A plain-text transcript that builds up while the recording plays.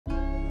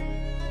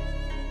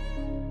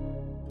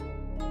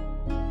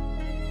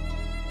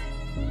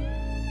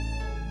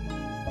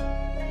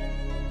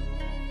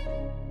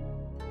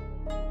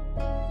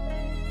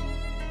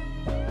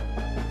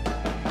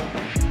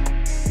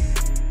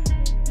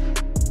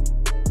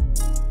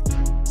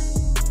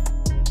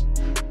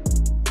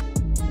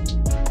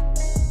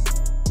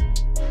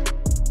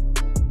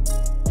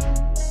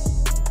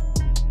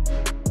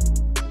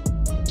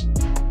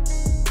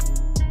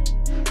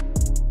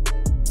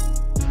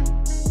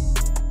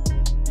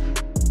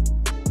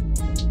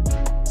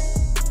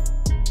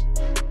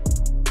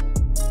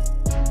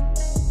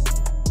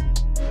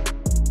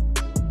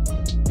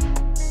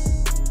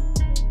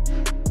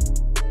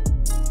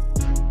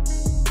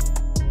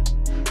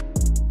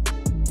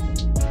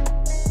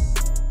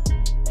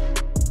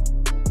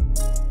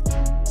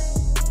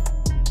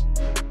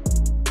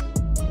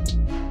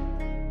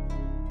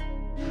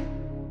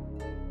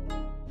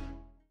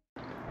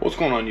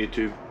going on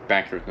YouTube?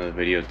 Back here with another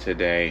video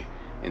today.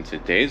 In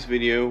today's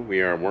video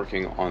we are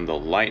working on the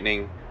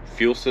Lightning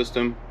fuel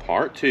system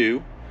part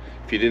 2.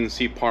 If you didn't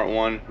see part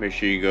 1, make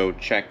sure you go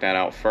check that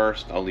out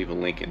first. I'll leave a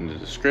link in the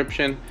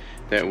description.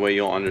 That way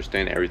you'll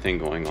understand everything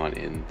going on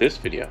in this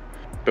video.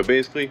 But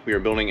basically we are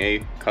building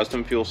a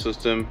custom fuel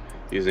system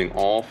using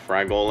all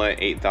Fragola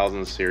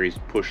 8000 series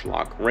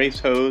push-loc race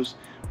hose,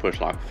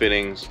 push-loc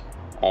fittings,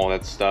 all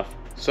that stuff.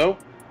 So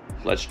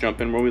let's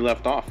jump in where we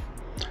left off.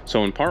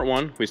 So in part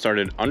 1, we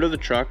started under the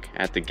truck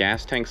at the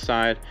gas tank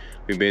side.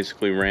 We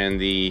basically ran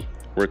the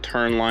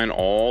return line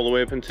all the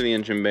way up into the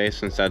engine bay,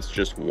 since that's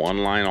just one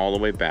line all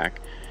the way back.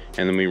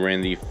 And then we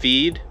ran the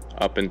feed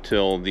up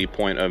until the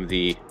point of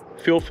the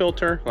fuel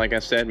filter. Like I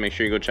said, make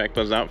sure you go check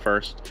those out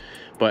first.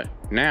 But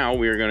now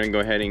we are going to go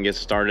ahead and get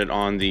started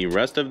on the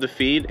rest of the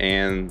feed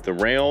and the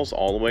rails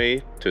all the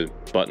way to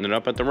button it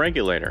up at the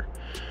regulator.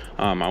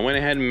 I went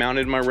ahead and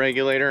mounted my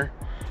regulator.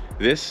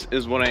 This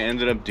is what I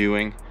ended up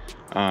doing.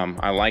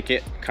 I like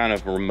it kind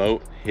of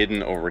remote,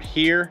 hidden over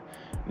here.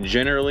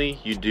 Generally,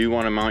 you do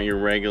want to mount your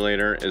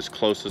regulator as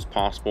close as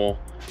possible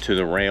to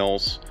the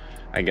rails.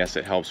 I guess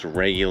it helps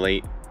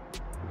regulate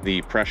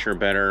the pressure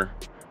better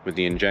with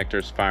the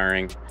injectors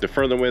firing. The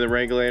further away the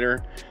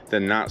regulator,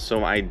 then not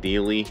so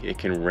ideally it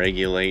can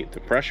regulate the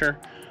pressure.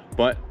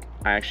 But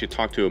I actually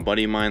talked to a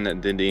buddy of mine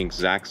that did the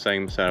exact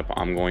same setup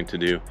I'm going to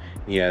do.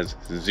 He has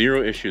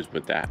zero issues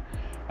with that.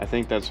 I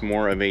think that's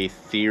more of a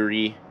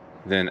theory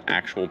than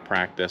actual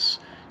practice.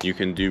 You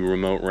can do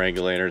remote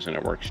regulators and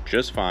it works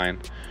just fine.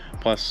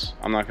 Plus,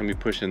 I'm not going to be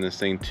pushing this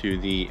thing to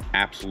the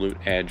absolute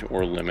edge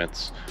or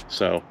limits,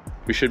 so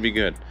we should be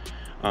good.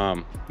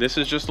 This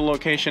is just a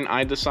location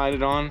I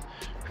decided on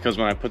because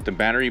when I put the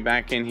battery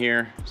back in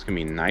here, it's going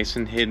to be nice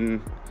and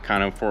hidden,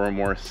 kind of for a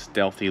more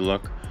stealthy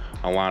look.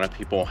 A lot of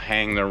people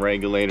hang their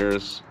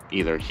regulators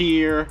either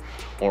here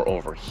or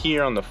over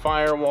here on the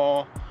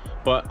firewall,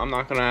 but I'm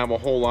not going to have a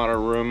whole lot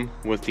of room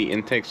with the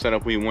intake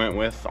setup we went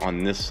with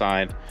on this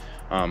side.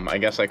 I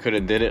guess I could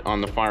have did it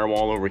on the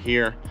firewall over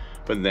here,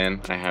 but then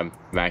I have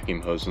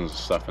vacuum hoses and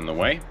stuff in the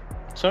way.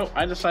 So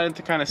I decided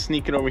to kind of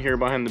sneak it over here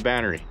behind the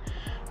battery.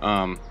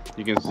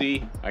 You can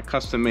see I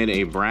custom made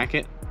a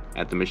bracket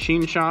at the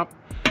machine shop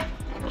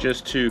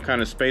just to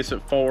kind of space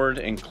it forward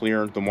and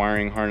clear the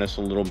wiring harness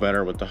a little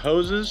better with the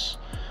hoses.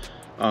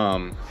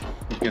 You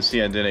can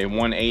see I did a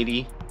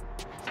 180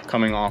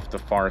 coming off the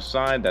far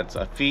side. That's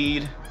a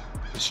feed,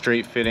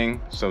 straight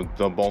fitting, so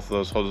both of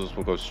those hoses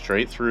will go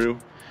straight through.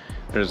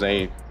 There's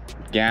a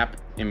gap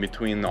in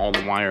between all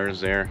the wires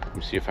there. Let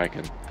me see if I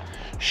can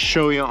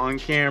show you on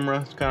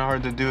camera. It's kind of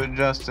hard to do it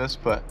justice,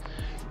 but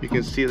you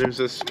can see there's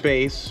a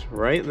space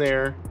right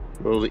there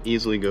where it'll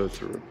easily go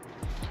through.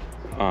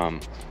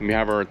 We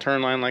have our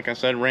return line, like I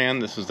said, ran.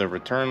 This is the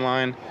return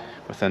line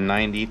with a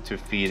 90 to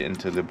feed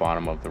into the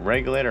bottom of the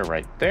regulator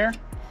right there.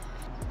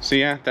 So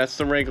yeah, that's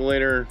the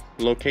regulator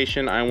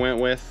location I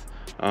went with.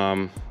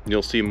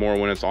 You'll see more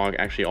when it's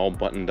actually all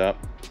buttoned up.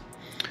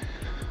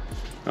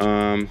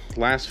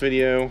 Last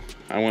video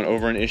I went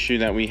over an issue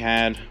that we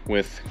had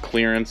with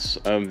clearance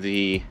of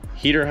the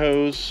heater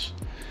hose,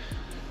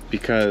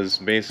 because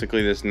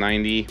basically this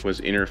 90 was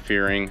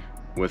interfering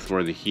with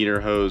where the heater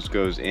hose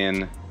goes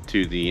in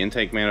to the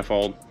intake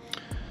manifold.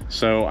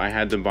 So I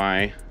had to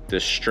buy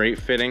this straight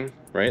fitting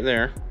right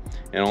there,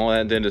 and all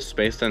that did is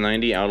space the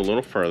 90 out a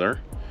little further.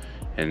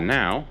 And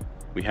now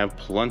we have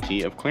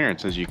plenty of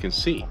clearance, as you can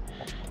see.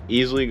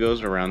 Easily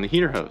goes around the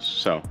heater hose.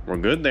 So we're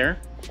good there.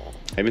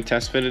 I even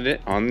test fitted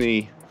it on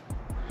the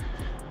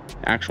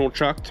actual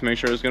truck to make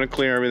sure it's going to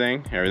clear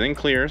everything. Everything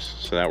clears,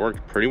 so that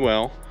worked pretty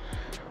well.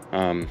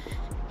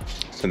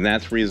 So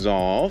that's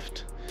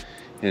resolved.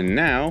 And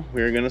now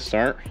we're going to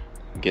start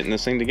getting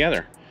this thing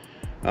together.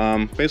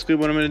 Basically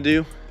what I'm going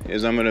to do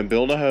is I'm going to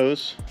build a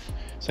hose,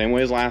 same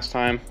way as last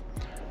time.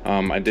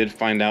 I did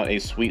find out a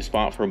sweet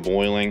spot for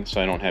boiling,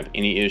 so I don't have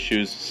any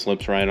issues.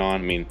 Slips right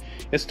on. I mean,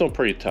 it's still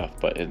pretty tough,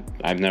 but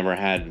I've never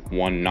had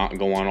one not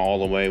go on all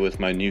the way with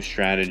my new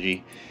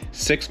strategy.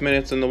 6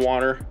 minutes in the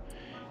water,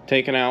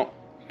 take it out,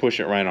 push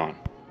it right on.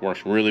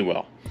 Works really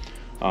well.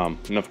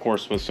 And of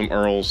course with some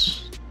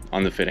Earls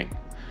on the fitting.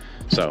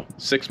 So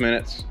 6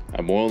 minutes,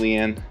 I boil the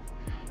end,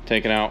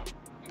 take it out,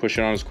 push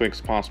it on as quick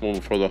as possible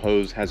before the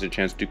hose has a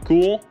chance to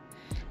cool,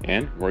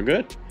 and we're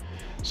good.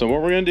 So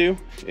what we're going to do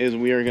is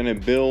we are going to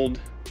build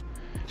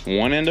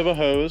one end of a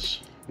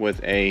hose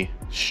with a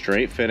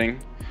straight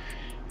fitting.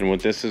 And what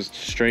this is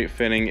straight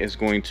fitting is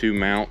going to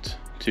mount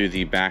to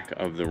the back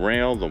of the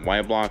rail, the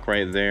white block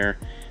right there.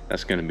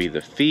 That's going to be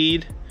the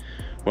feed.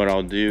 What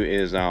I'll do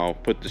is I'll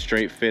put the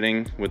straight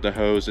fitting with the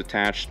hose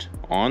attached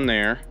on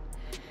there,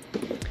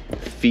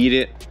 feed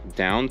it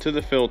down to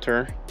the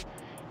filter,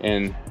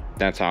 and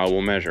that's how I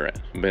will measure it.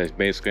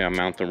 Basically, I'll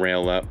mount the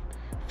rail up,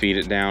 feed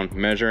it down,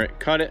 measure it,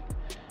 cut it.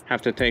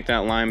 Have to take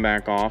that line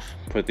back off,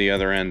 put the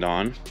other end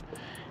on,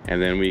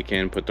 and then we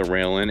can put the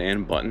rail in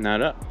and button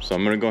that up. So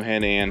I'm going to go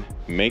ahead and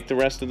make the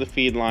rest of the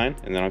feed line,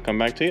 and then I'll come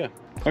back to you.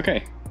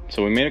 Okay,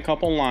 so we made a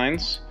couple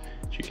lines.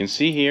 As you can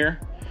see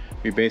here,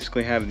 we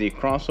basically have the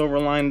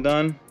crossover line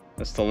done.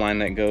 That's the line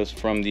that goes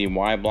from the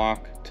Y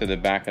block to the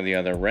back of the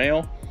other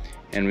rail.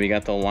 And we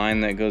got the line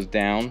that goes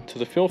down to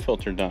the fuel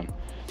filter done.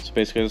 So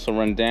basically this will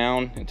run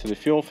down into the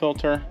fuel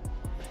filter,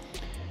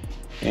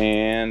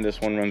 and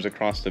this one runs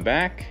across the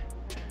back.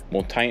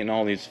 We'll tighten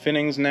all these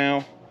fittings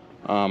now.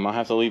 I'll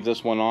have to leave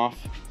this one off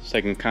so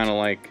I can kind of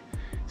like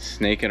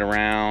snake it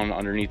around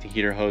underneath the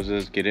heater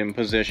hoses, get it in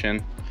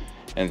position,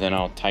 and then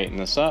I'll tighten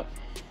this up.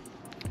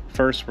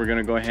 First, we're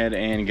gonna go ahead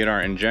and get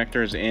our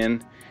injectors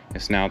in.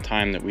 It's now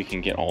time that we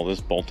can get all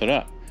this bolted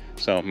up.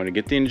 So I'm gonna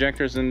get the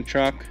injectors in the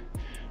truck.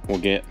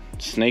 We'll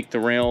snake the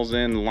rails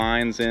in,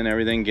 lines in,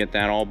 everything, get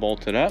that all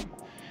bolted up.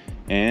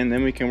 And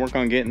then we can work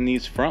on getting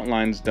these front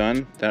lines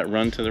done that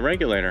run to the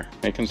regulator.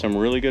 Making some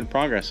really good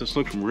progress. This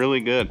looks really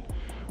good.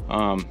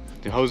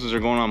 The hoses are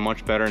going on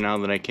much better now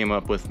that I came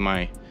up with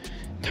my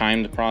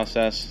timed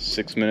process,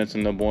 6 minutes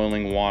in the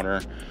boiling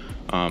water.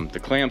 The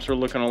clamps are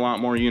looking a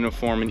lot more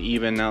uniform and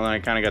even now that I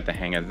kind of got the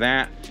hang of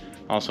that.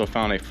 Also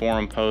found a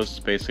forum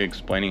post basically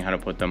explaining how to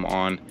put them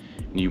on.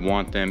 You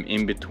want them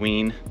in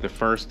between the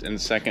first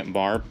and second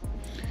barb.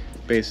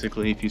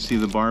 Basically, if you see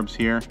the barbs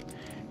here,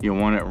 you'll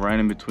want it right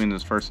in between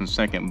this first and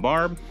second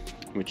barb,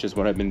 which is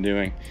what I've been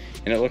doing,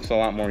 and it looks a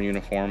lot more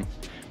uniform.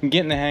 I'm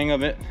getting the hang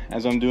of it.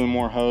 As I'm doing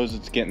more hose,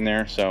 it's getting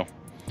there. So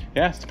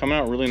yeah, it's coming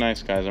out really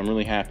nice, guys. I'm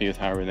really happy with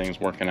how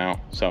everything's working out.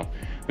 So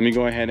let me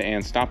go ahead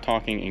and stop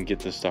talking and get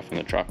this stuff in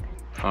the truck.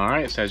 All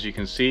right, so as you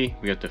can see,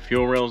 we got the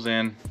fuel rails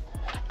in.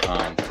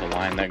 The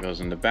line that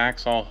goes in the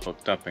back's all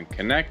hooked up and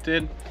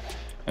connected,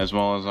 as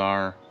well as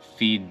our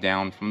feed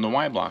down from the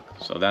Y block.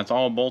 So that's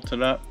all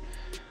bolted up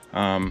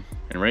and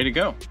ready to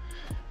go.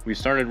 We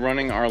started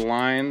running our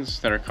lines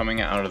that are coming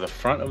out of the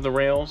front of the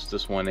rails.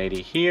 This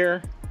 180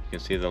 here, you can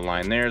see the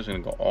line there is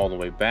going to go all the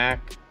way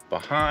back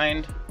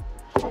behind,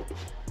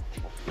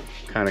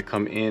 kind of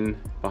come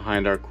in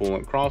behind our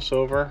coolant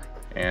crossover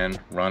and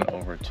run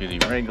over to the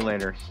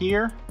regulator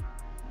here.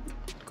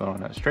 Go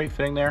on that straight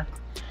fitting there.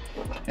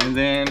 And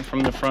then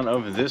from the front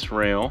of this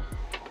rail,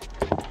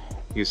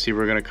 you can see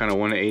we're going to kind of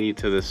 180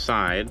 to the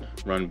side,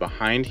 run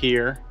behind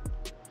here.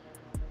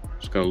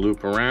 Just going to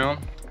loop around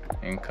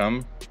and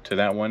come to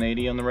that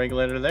 180 on the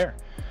regulator there.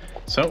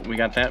 So we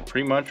got that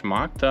pretty much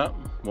mocked up.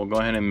 We'll go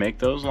ahead and make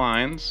those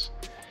lines,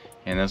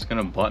 and that's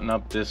going to button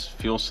up this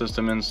fuel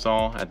system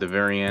install. At the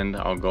very end,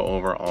 I'll go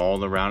over all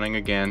the routing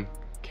again in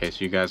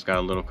case you guys got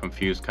a little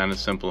confused, kind of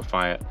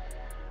simplify it.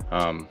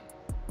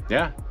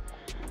 Yeah,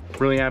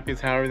 really happy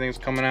with how everything's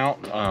coming out.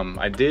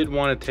 I did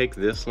want to take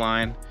this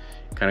line,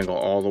 kind of go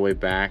all the way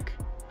back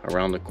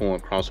around the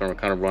coolant crossover,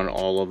 kind of run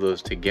all of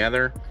those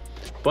together,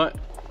 but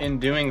in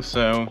doing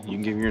so, you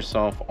give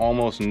yourself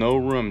almost no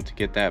room to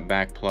get that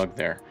back plug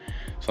there.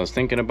 So I was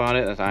thinking about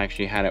it, as I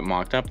actually had it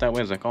mocked up that way.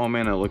 I was like, oh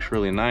man, it looks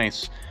really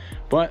nice,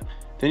 but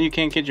then you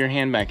can't get your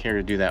hand back here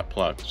to do that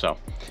plug. So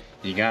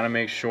you got to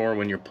make sure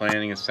when you're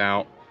planning this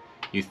out,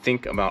 you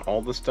think about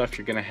all the stuff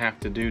you're going to have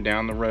to do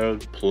down the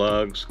road: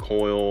 plugs,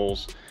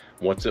 coils,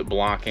 what's it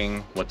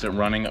blocking, what's it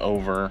running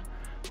over.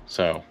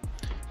 So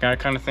got to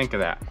kind of think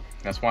of that.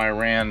 That's why I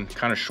ran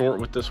kind of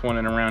short with this one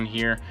and around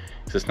here,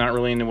 because it's not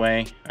really in the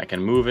way. I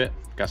can move it,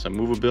 got some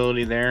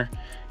movability there,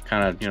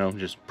 kind of, you know,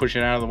 just push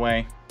it out of the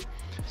way.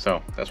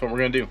 So that's what we're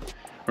gonna do.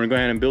 We're gonna go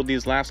ahead and build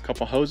these last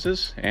couple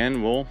hoses,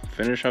 and we'll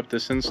finish up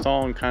this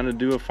install and kind of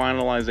do a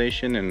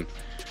finalization and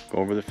go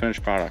over the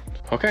finished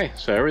product. Okay,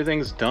 so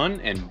everything's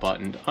done and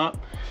buttoned up.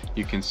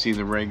 You can see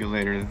the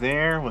regulator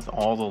there with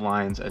all the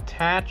lines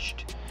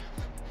attached.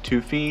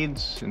 2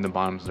 feeds, and the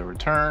bottom's the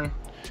return.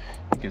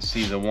 You can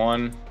see the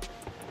one,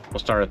 we'll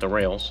start at the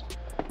rails.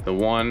 The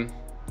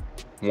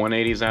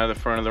 180's out of the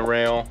front of the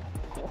rail,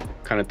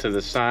 kind of to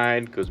the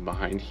side, goes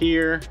behind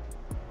here,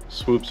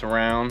 swoops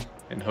around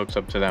and hooks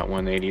up to that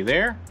 180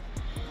 there.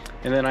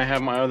 And then I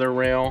have my other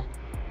rail,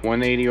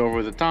 180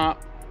 over the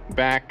top,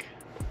 back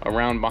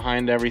around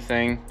behind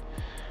everything,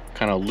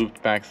 kind of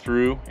looped back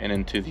through and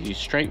into the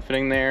straight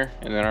fitting there.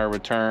 And then our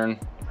return,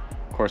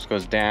 of course,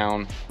 goes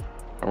down,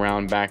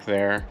 around back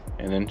there,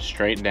 and then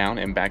straight down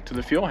and back to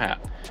the fuel hat.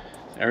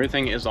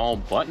 Everything is all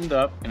buttoned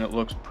up and it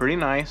looks pretty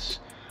nice.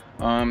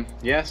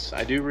 Yes,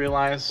 I do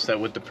realize that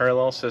with the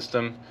parallel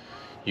system,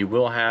 you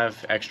will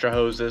have extra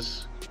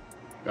hoses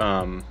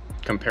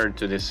compared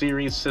to the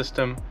series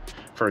system.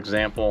 For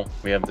example,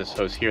 we have this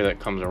hose here that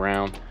comes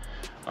around.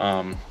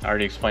 I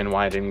already explained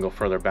why I didn't go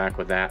further back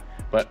with that,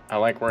 but I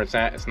like where it's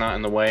at. It's not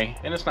in the way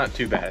and it's not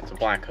too bad. It's a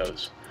black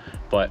hose.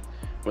 But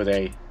with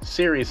a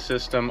series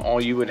system,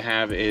 all you would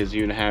have is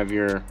you'd have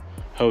your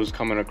hose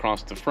coming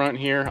across the front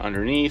here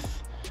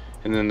underneath,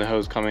 and then the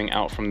hose coming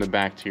out from the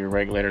back to your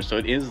regulator. So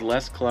it is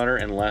less clutter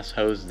and less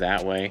hose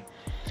that way,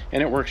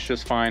 and it works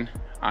just fine.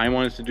 I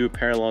wanted to do a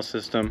parallel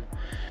system.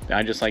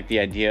 I just like the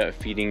idea of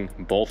feeding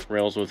both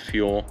rails with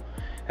fuel.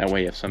 That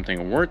way, if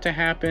something were to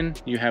happen,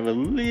 you have a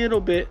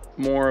little bit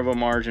more of a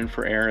margin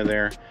for error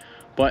there.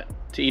 But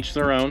to each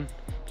their own.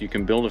 You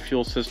can build a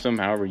fuel system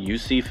however you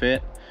see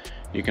fit.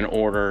 You can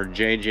order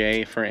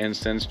JJ, for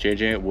instance.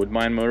 JJ at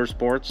Woodbine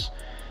Motorsports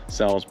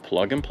sells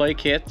plug and play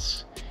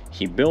kits.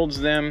 He builds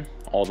them.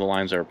 All the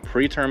lines are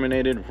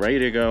pre-terminated, ready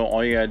to go.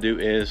 All you gotta do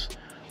is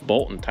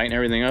bolt and tighten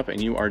everything up,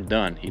 and you are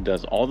done. He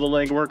does all the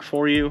legwork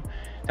for you.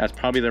 That's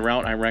probably the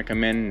route I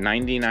recommend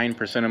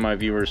 99% of my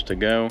viewers to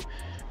go,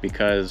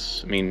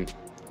 because I mean,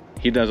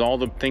 he does all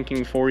the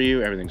thinking for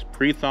you. Everything's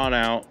pre-thought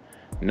out,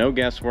 no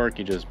guesswork.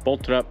 You just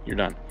bolt it up, you're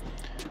done.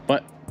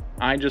 But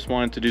I just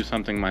wanted to do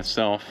something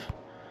myself.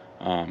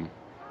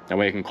 That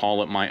way I can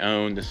call it my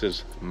own. This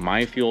is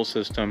my fuel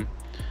system.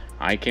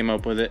 I came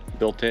up with it,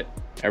 built it,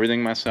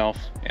 everything myself,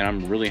 and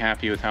I'm really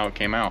happy with how it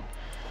came out.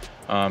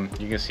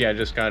 You can see I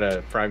just got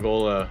a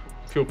Fragola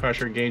fuel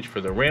pressure gauge for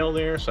the rail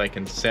there, so I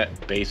can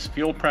set base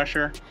fuel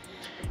pressure.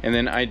 And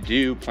then I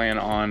do plan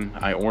on,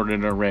 I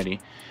ordered already,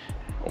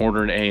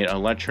 ordered a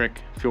electric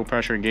fuel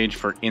pressure gauge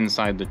for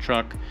inside the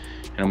truck,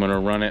 and I'm going to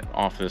run it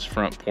off this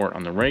front port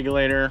on the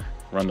regulator,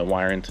 run the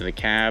wire into the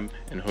cab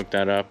and hook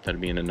that up. That'll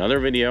be in another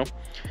video.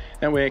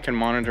 That way I can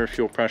monitor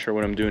fuel pressure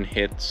when I'm doing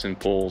hits and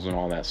pulls and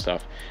all that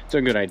stuff. It's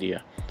a good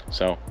idea.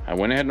 So I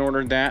went ahead and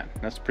ordered that.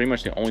 That's pretty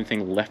much the only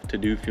thing left to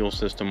do fuel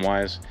system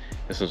wise.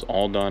 This is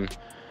all done.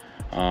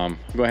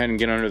 Go ahead and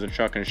get under the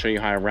truck and show you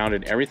how I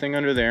routed everything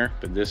under there.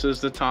 But this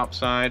is the top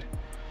side.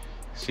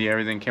 See,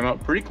 everything came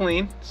out pretty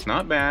clean. It's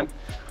not bad.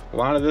 A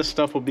lot of this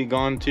stuff will be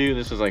gone too.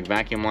 This is like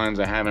vacuum lines.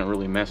 I haven't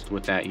really messed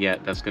with that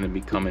yet. That's going to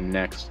be coming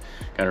next.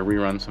 Got to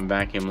rerun some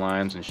vacuum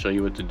lines and show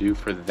you what to do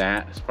for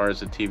that as far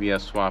as the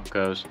TVS swap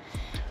goes.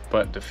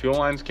 But the fuel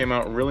lines came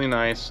out really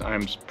nice.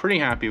 I'm pretty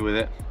happy with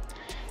it,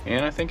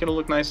 and I think it'll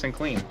look nice and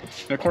clean.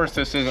 And of course,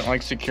 this isn't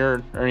like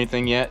secured or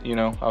anything yet. You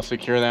know, I'll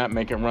secure that,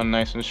 make it run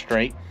nice and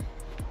straight,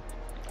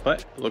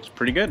 but it looks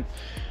pretty good.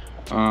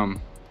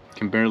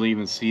 Can barely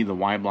even see the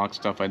Y block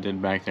stuff I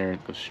did back there.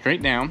 It goes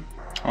straight down.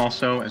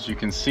 Also, as you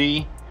can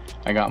see,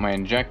 I got my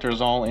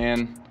injectors all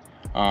in.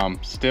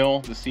 Still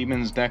the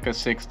Siemens Deca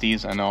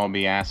 60s. I know I'll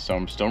be asked, so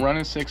I'm still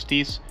running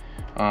 60s.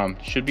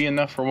 Should be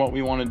enough for what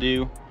we want to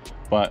do,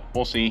 but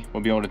we'll see.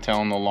 We'll be able to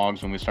tell in the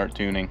logs when we start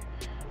tuning.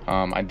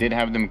 I did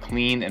have them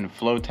cleaned and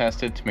flow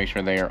tested to make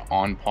sure they are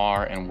on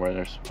par and where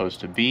they're supposed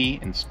to be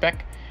in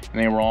spec,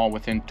 and they were all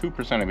within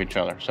 2% of each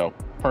other, so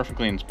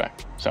perfectly in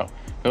spec. So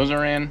those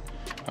are in.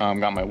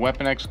 Got my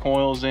Weapon X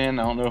coils in.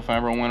 I don't know if I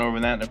ever went over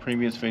that in a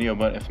previous video,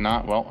 but if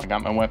not, well, I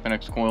got my Weapon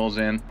X coils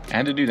in. I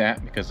had to do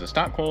that because the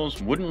stock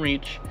coils wouldn't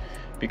reach,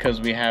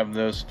 because we have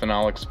those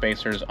phenolic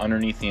spacers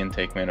underneath the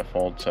intake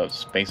manifold, so it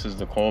spaces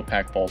the coil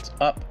pack bolts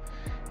up,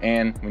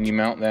 and when you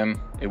mount them,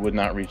 it would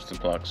not reach the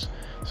plugs.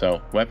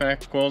 So Weapon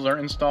X coils are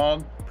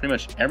installed. Pretty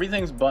much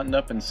everything's buttoned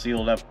up and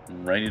sealed up,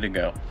 ready to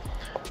go.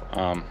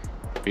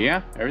 But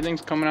yeah,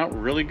 everything's coming out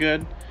really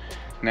good.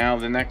 Now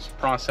the next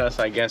process,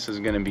 I guess, is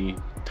going to be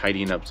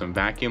tidying up some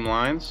vacuum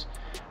lines,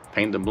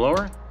 paint the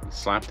blower,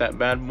 slap that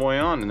bad boy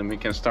on, and then we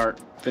can start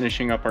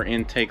finishing up our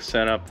intake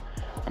setup.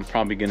 I'm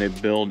probably going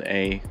to build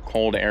a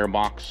cold air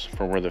box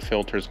for where the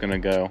filter is going to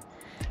go.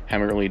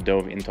 Haven't really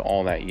dove into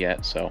all that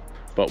yet, so,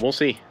 but we'll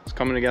see. It's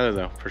coming together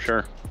though, for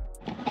sure.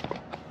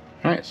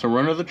 All right, so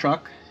run of the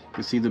truck, you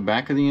can see the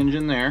back of the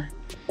engine there,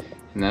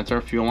 and that's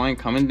our fuel line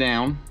coming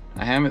down.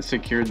 I haven't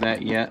secured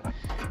that yet.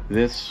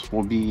 This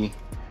will be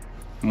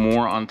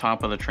more on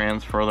top of the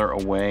trans, further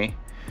away.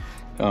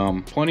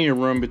 Plenty of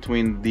room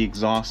between the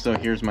exhaust though.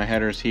 Here's my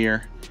headers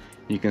here.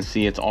 You can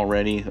see it's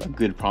already a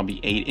good probably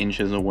 8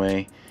 inches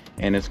away,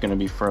 and it's going to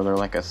be further.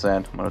 Like I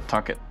said, I'm going to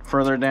tuck it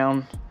further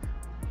down,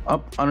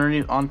 up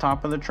underneath on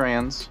top of the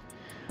trans.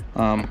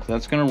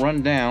 That's going to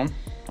run down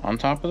on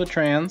top of the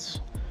trans.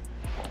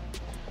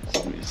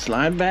 So let me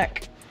slide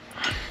back.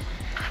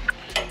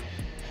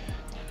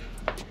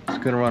 It's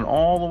going to run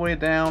all the way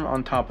down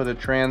on top of the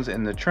trans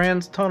in the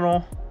trans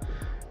tunnel,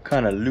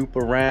 kind of loop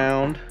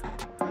around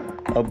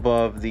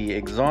above the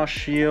exhaust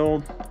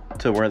shield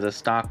to where the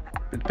stock,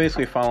 it's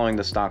basically following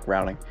the stock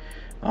routing.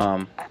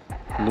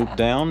 Loop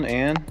down,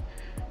 and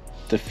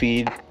the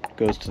feed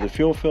goes to the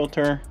fuel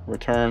filter,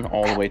 return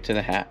all the way to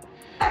the hat.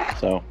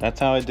 So that's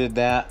how I did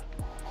that.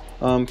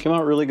 Came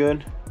out really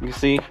good. You can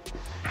see,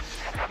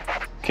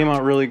 came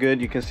out really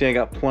good. You can see I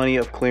got plenty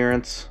of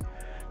clearance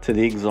to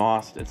the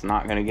exhaust. It's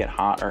not going to get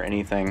hot or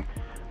anything.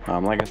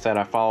 Like I said,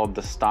 I followed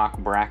the stock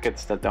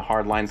brackets that the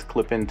hard lines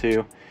clip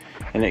into,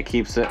 and it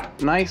keeps it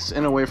nice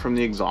and away from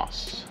the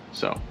exhaust.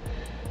 So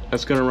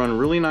that's going to run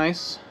really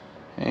nice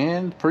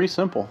and pretty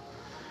simple.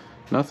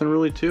 Nothing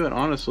really to it,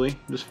 honestly.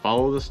 Just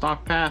follow the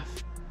stock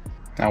path.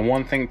 Now,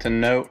 one thing to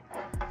note,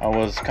 I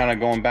was kind of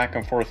going back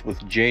and forth with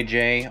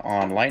JJ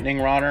on lightning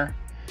rodder.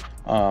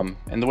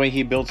 And the way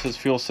he builds his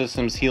fuel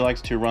systems, he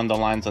likes to run the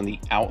lines on the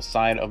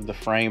outside of the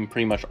frame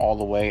pretty much all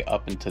the way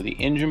up into the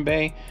engine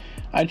bay.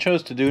 I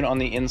chose to do it on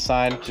the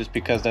inside just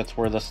because that's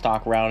where the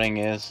stock routing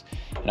is,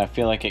 and I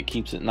feel like it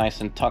keeps it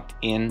nice and tucked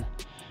in.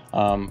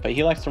 But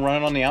he likes to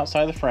run it on the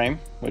outside of the frame,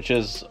 which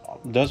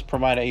does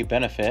provide a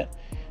benefit.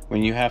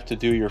 When you have to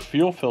do your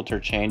fuel filter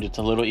change, it's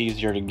a little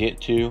easier to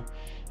get to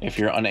if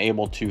you're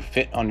unable to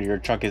fit under your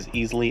truck as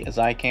easily as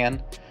I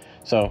can.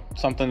 So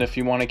something if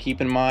you want to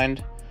keep in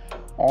mind.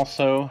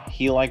 Also,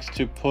 he likes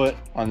to put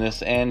on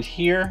this end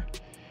here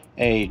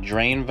a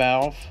drain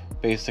valve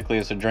Basically,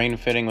 it's a drain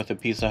fitting with a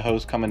piece of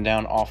hose coming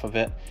down off of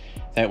it.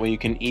 That way you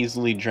can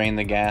easily drain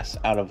the gas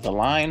out of the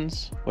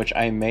lines, which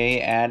I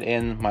may add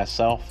in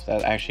myself.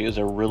 That actually is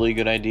a really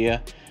good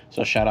idea.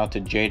 So shout out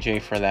to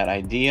JJ for that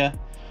idea.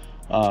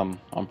 I'm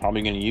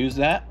probably going to use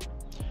that.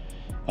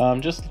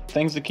 Just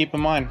things to keep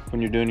in mind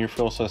when you're doing your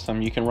fuel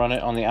system. You can run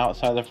it on the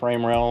outside of the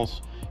frame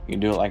rails. You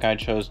can do it like I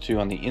chose to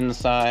on the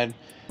inside.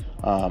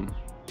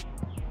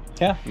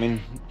 Yeah, I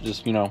mean,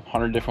 just,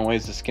 100 different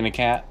ways to skin a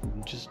cat.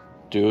 Just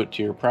do it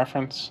to your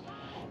preference.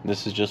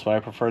 This is just what I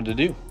preferred to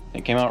do.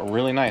 It came out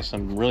really nice.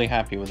 I'm really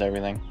happy with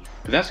everything.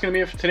 But that's going to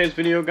be it for today's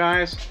video,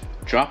 guys.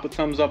 Drop a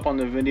thumbs up on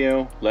the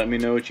video. Let me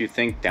know what you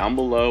think down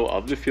below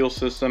of the fuel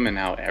system and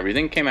how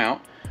everything came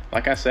out.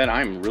 Like I said,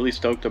 I'm really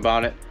stoked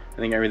about it. I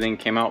think everything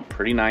came out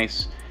pretty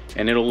nice,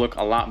 and it'll look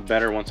a lot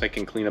better once I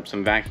can clean up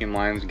some vacuum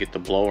lines, get the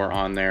blower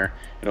on there.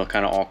 It'll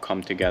kind of all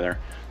come together.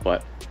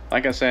 But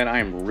like I said,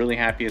 I'm really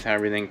happy with how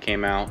everything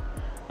came out.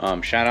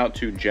 Shout out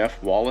to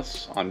Jeff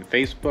Wallace on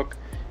Facebook.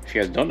 If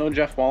you guys don't know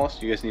Jeff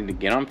Wallace, you guys need to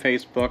get on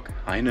Facebook.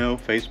 I know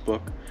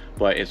Facebook,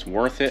 but it's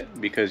worth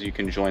it because you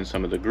can join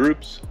some of the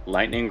groups.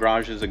 Lightning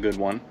Garage is a good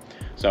one.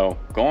 So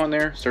go on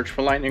there, search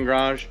for Lightning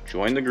Garage,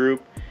 join the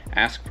group,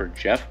 ask for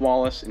Jeff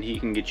Wallace, and he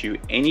can get you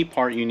any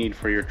part you need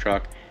for your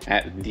truck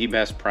at the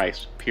best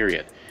price,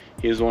 period.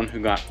 He is the one who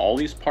got all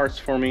these parts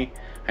for me.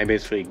 I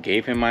basically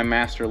gave him my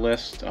master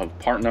list of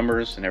part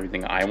numbers and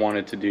everything I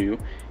wanted to do,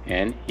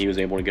 and he was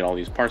able to get all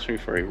these parts for me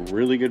for a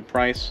really good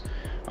price.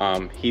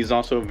 He's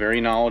also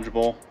very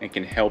knowledgeable and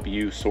can help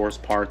you source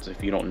parts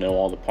if you don't know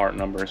all the part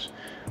numbers.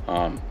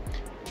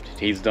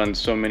 He's done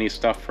so many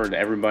stuff for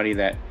everybody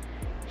that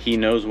he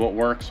knows what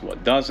works,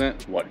 what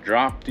doesn't, what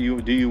drop do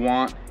you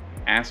want.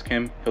 Ask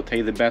him, he'll tell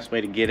you the best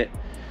way to get it.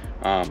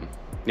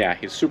 Yeah,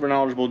 he's a super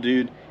knowledgeable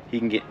dude. He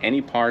can get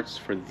any parts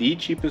for the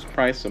cheapest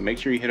price, so make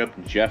sure you hit up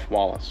Jeff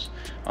Wallace.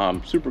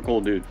 Super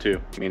cool dude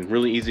too. I mean,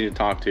 really easy to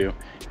talk to.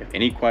 If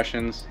any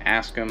questions,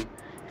 ask him.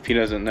 If he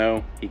doesn't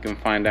know, he can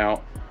find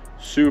out.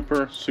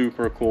 Super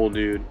cool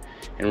dude,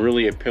 and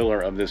really a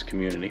pillar of this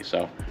community.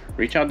 So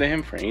reach out to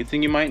him for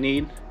anything you might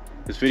need.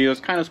 This video is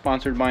kind of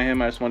sponsored by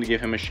him. I just want to give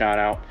him a shout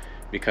out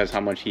because how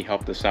much he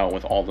helped us out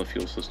with all the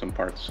fuel system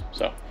parts.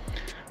 So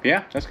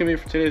yeah, that's gonna be it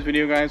for today's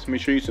video, guys.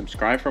 Make sure you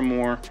subscribe for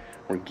more.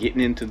 We're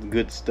getting into the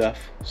good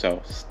stuff,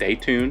 so stay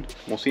tuned.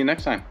 We'll see you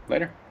next time.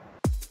 Later.